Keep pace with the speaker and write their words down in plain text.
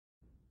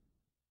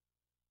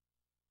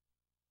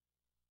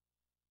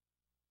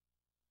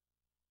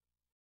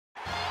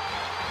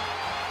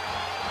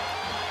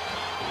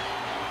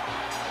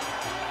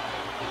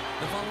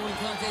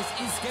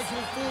contest is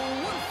scheduled for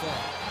one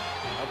fall.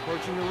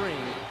 Approaching the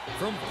ring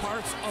from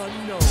parts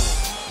unknown,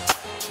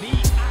 the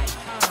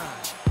Icon.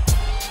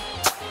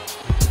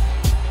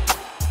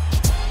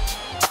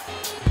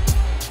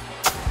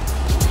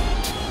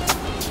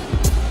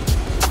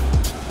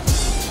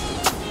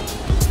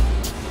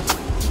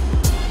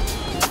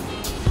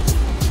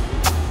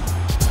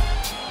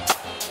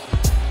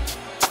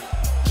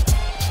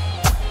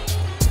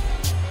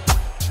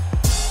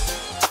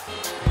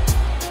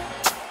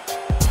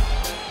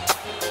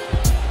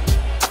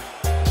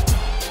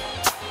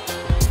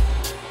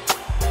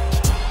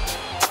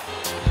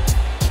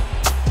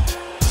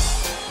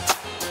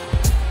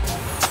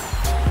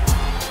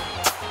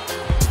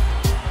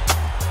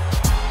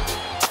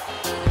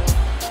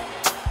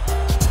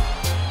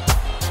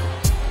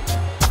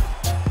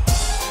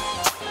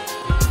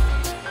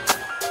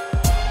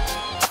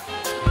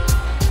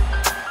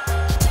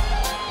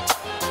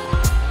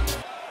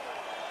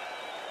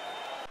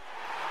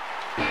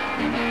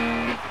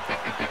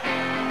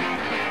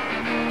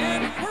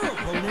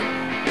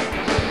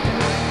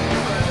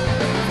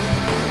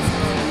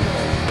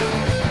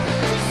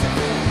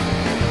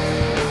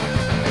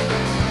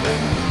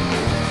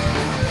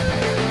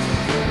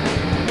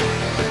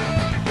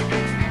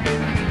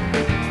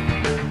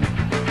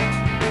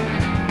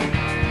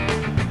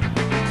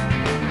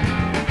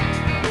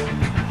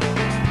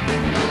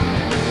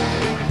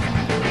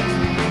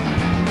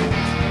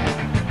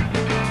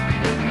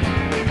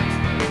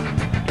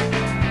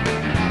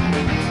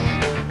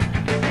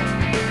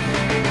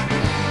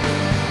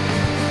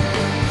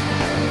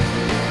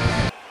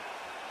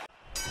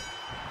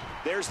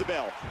 There's the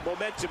bell.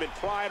 Momentum and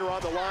pride are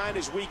on the line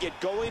as we get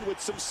going with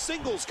some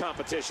singles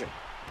competition.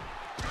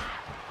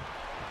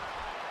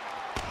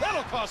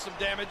 That'll cause some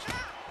damage.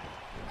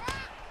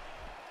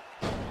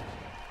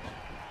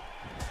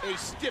 A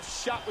stiff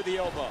shot with the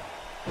elbow.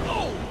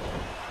 Oh!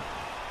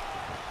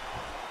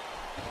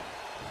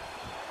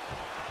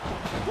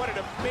 What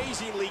an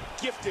amazingly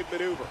gifted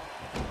maneuver.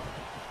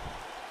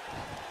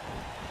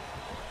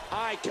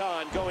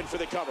 Icon going for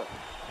the cover.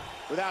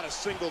 Without a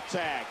single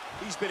tag.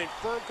 He's been in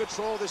firm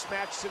control of this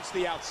match since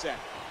the outset.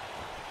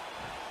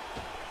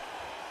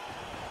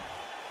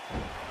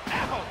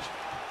 Ouch!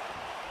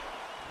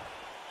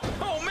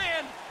 Oh,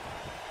 man!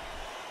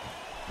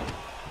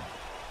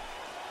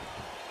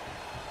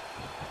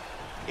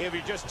 If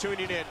you're just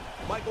tuning in,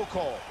 Michael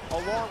Cole,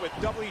 along with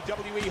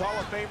WWE Hall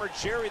of Famer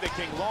Jerry the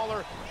King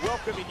Lawler,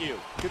 welcoming you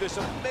to this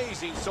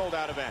amazing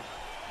sold-out event.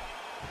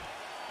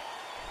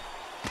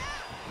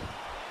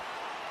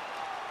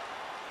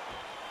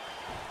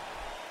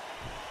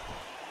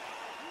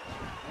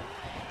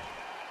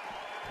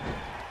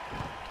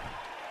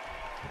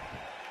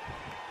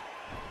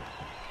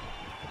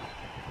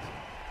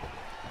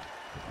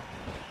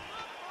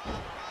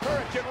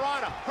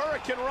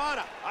 Hurricane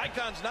Rana.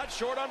 Icon's not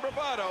short on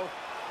bravado.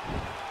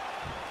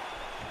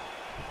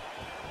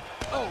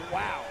 Oh,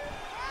 wow.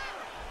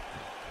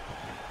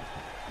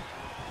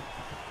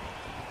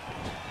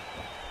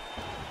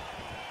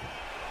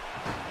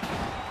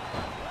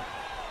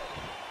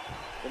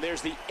 And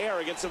there's the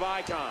arrogance of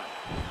Icon.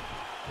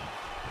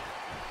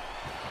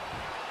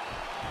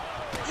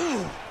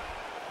 Ooh.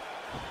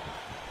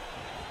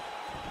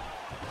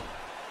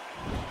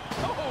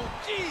 Oh,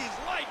 geez,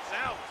 lights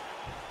out.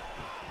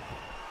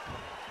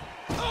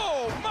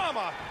 Oh,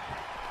 mama!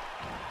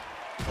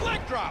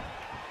 Leg drop.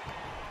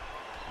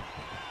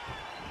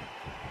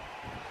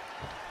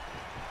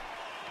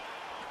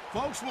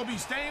 Folks, will be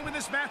staying with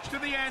this match to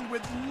the end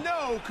with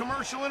no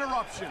commercial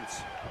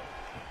interruptions.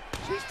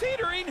 She's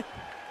teetering.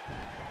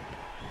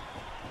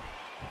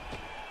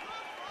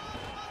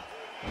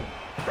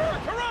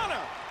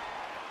 Hurricanrana.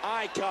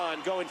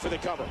 Icon going for the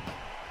cover.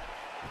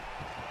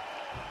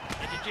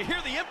 And did you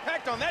hear the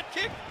impact on that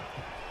kick?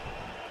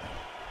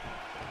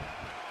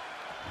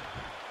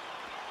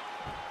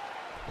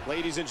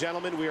 Ladies and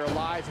gentlemen, we are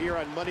live here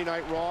on Monday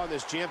Night Raw in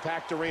this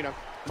jam-packed arena.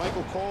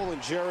 Michael Cole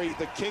and Jerry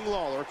the King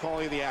Lawler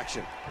calling the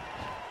action.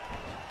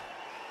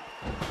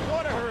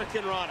 What a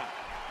Hurricane Rana.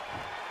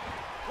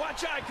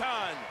 Watch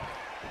Icon.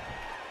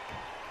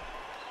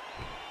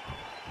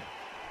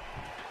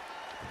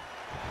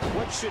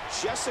 What should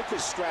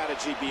Jessica's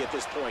strategy be at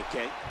this point,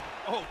 King?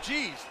 Oh,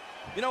 geez.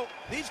 You know,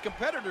 these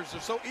competitors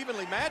are so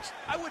evenly matched,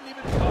 I wouldn't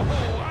even...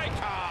 Oh,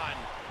 Icon.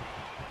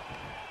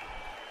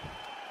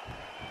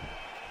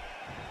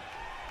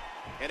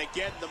 And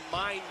again, the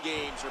mind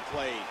games are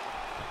played.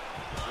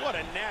 What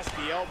a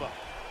nasty elbow.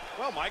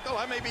 Well, Michael,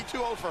 I may be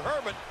too old for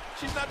her, but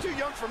she's not too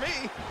young for me.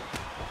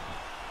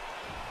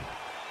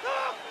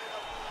 Ah!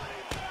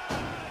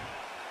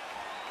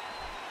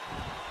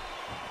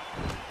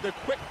 The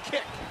quick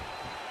kick.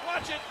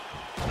 Watch it.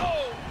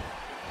 Oh.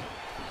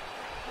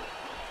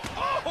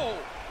 Oh.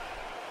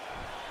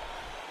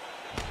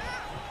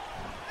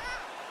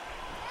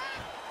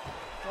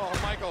 Oh,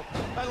 Michael,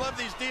 I love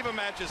these diva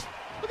matches.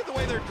 Look at the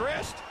way they're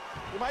dressed.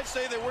 You might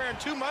say they're wearing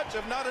too much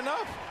of not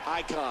enough.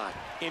 Icon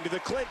into the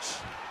clinch.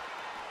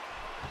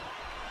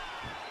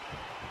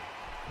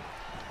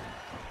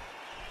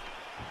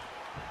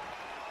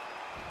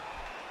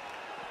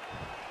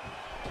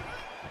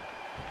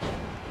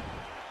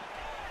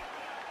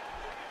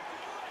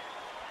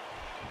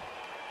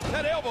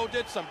 That elbow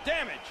did some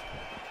damage.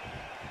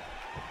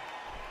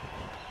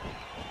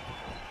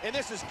 And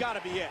this has got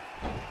to be it.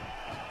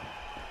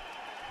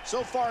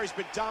 So far, he's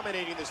been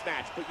dominating this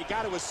match, but you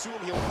got to assume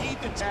he'll need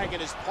to tag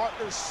in his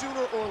partner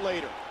sooner or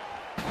later.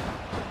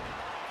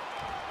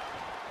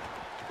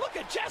 Look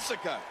at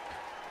Jessica.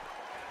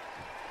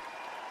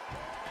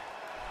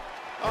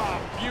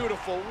 Oh,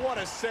 beautiful. What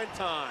a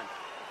senton.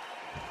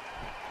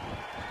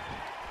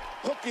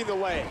 Hooking the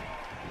leg.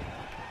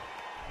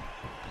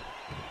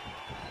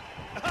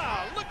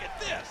 Ah, look at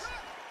this.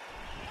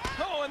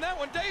 Oh, and that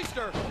one dazed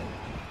her.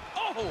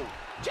 Oh,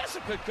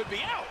 Jessica could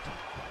be out.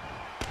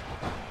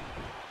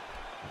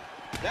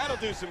 That'll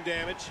do some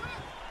damage.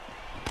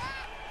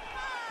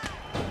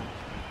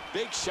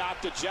 Big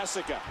shot to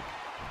Jessica.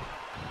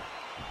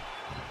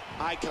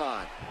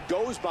 Icon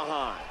goes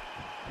behind.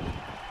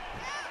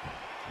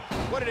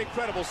 What an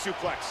incredible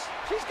suplex.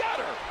 She's got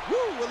her.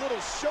 Woo, a little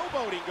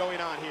showboating going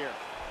on here.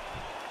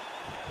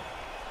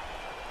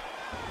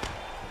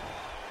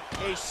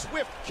 A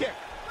swift kick.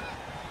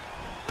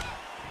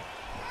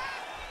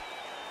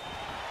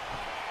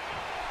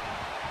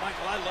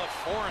 Michael, I love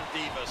foreign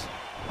divas.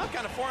 I'm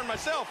kind of foreign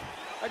myself.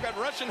 I got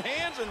Russian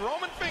hands and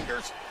Roman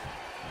fingers.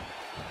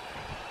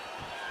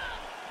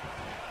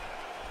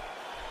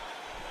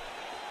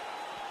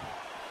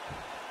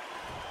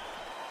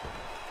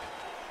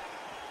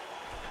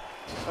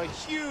 A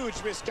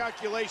huge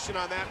miscalculation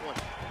on that one.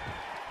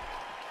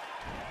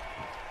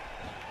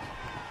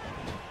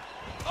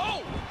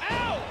 Oh,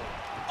 ow!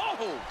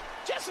 Oh,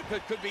 Jessica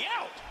could be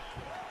out.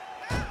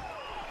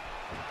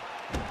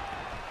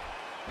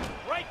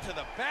 Right to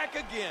the back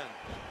again.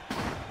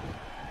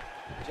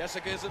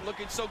 Jessica isn't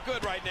looking so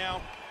good right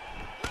now.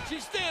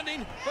 She's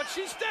standing, but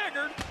she's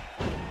staggered.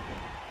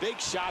 Big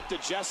shot to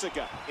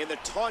Jessica, and the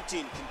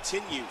taunting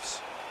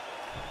continues.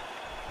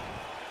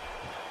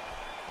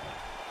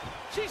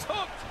 She's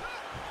hooked.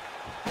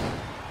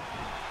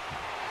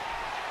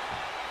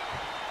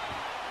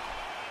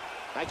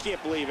 I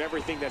can't believe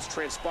everything that's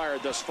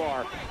transpired thus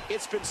far.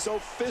 It's been so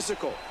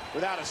physical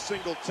without a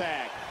single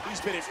tag.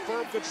 He's been in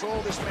firm control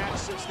of this match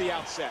since the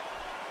outset.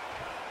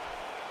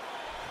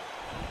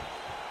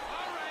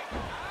 All right,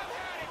 I've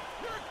had it.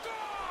 You're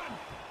gone.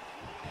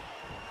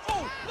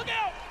 Oh, look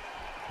out!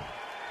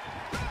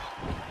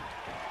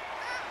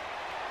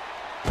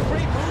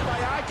 Great move by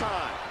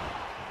Icon.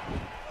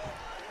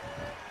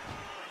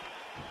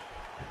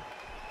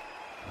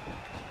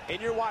 And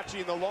you're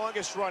watching the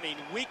longest-running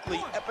weekly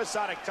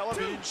episodic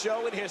television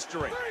show in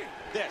history.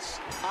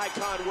 This,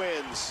 Icon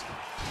wins.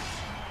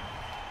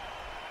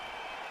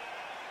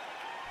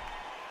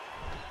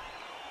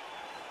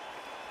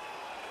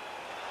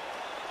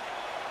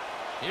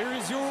 Here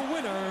is your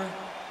winner,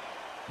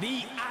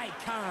 the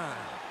Icon.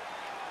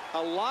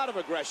 A lot of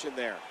aggression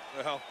there.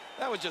 Well,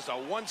 that was just a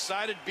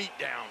one-sided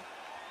beatdown.